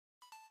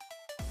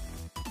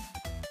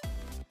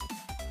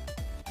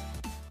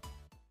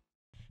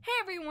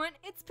everyone,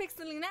 it's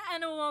Pixelina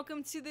and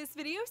welcome to this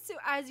video. So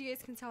as you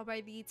guys can tell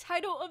by the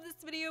title of this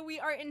video, we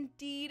are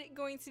indeed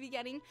going to be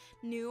getting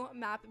new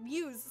map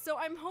views. So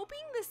I'm hoping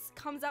this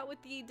comes out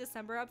with the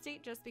December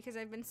update just because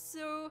I've been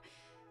so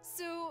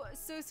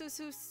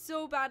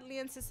badly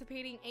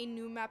anticipating a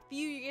new map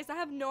view. You guys, I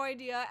have no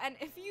idea. And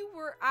if you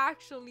were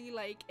actually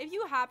if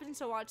you happen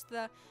to watch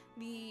the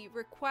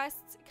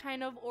request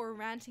kind of or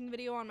ranting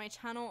video on my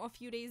channel a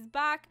few days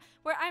back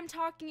where I'm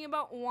talking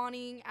about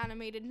wanting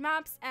animated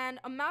maps and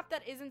a map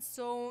that isn't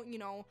so, you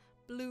know,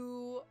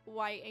 blue,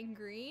 white, and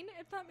green,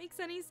 if that makes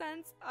any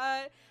sense.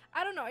 I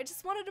don't know, I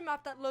just wanted a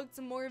map that looked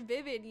more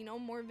vivid, you know,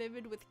 more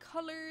vivid with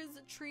colors,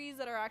 trees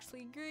that are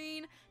actually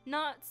green,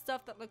 not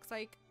stuff that looks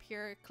like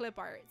pure clip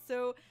art.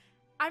 So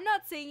I'm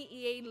not saying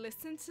EA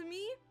listen to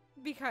me,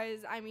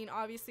 because I mean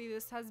obviously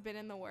this has been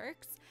in the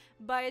works,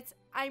 but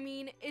I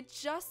mean it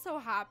just so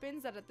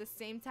happens that at the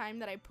same time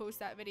that I post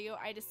that video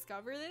I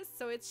discover this,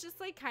 so it's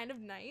just like kind of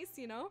nice,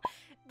 you know.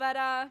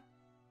 But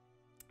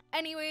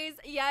anyways,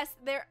 yes,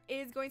 there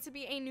is going to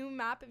be a new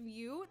map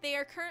view. They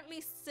are currently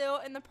still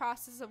in the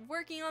process of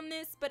working on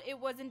this, but it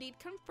was indeed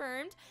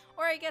confirmed,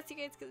 or I guess you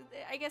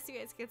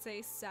guys could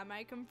say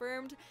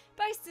semi-confirmed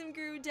by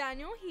SimGuru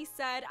Daniel. He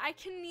said, "I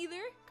can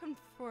neither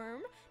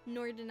confirm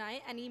nor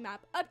deny any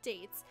map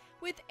updates,"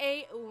 with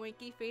a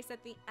winky face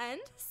at the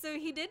end. So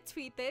he did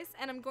tweet this,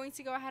 and I'm going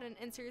to go ahead and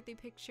insert the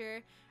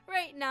picture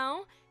right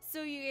now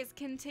so you guys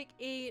can take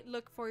a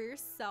look for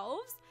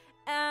yourselves.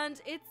 And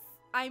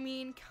I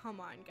mean, come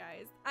on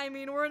guys. I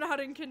mean, we're not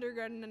in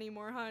kindergarten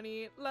anymore,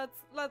 honey.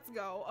 Let's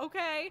go,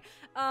 okay?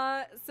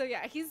 So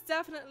yeah, he's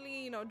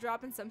definitely, you know,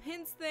 dropping some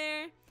hints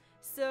there.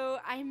 So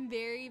I'm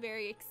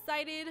very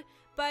excited.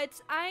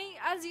 But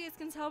as you guys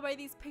can tell by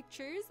these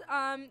pictures,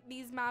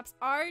 these maps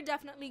are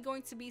definitely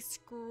going to be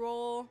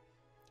scroll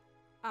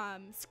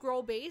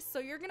based. So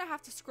you're gonna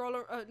have to scroll,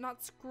 or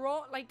not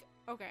scroll, like,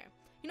 okay.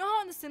 You know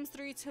how in The Sims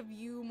 3 to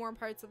view more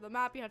parts of the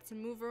map, you have to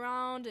move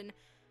around and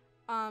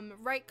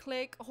right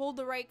click, hold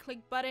the right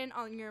click button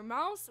on your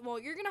mouse? Well,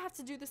 you're gonna have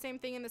to do the same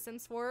thing in The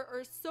Sims 4,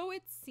 or so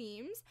it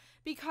seems,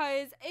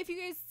 because if you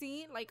guys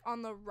see, like,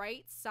 on the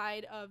right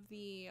side of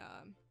the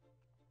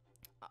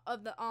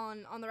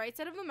on the right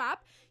side of the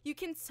map, you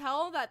can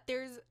tell that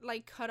there's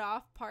like cut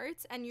off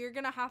parts, and you're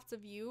gonna have to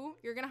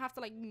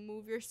like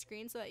move your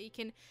screen so that you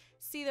can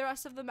see the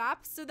rest of the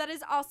map. So that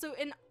is also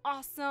an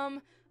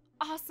awesome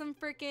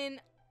freaking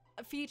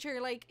feature.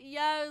 Like,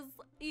 yes,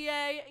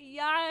 yay,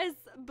 yes,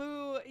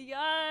 boo,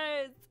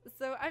 yes.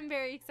 So I'm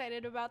very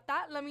excited about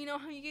that. Let me know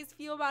how you guys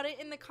feel about it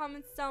in the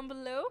comments down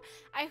below.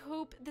 I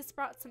hope this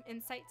brought some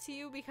insight to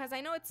you, because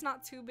I know it's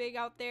not too big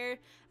out there.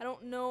 I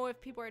don't know if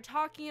people are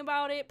talking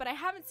about it, but I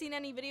haven't seen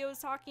any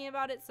videos talking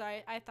about it, so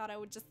I thought I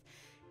would just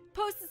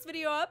post this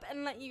video up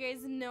and let you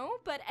guys know.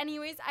 But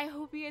anyways, I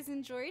hope you guys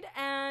enjoyed,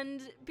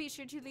 and be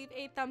sure to leave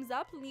a thumbs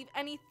up, leave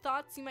any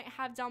thoughts you might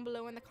have down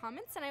below in the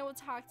comments, and I will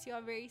talk to you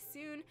all very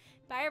soon.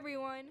 Bye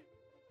everyone.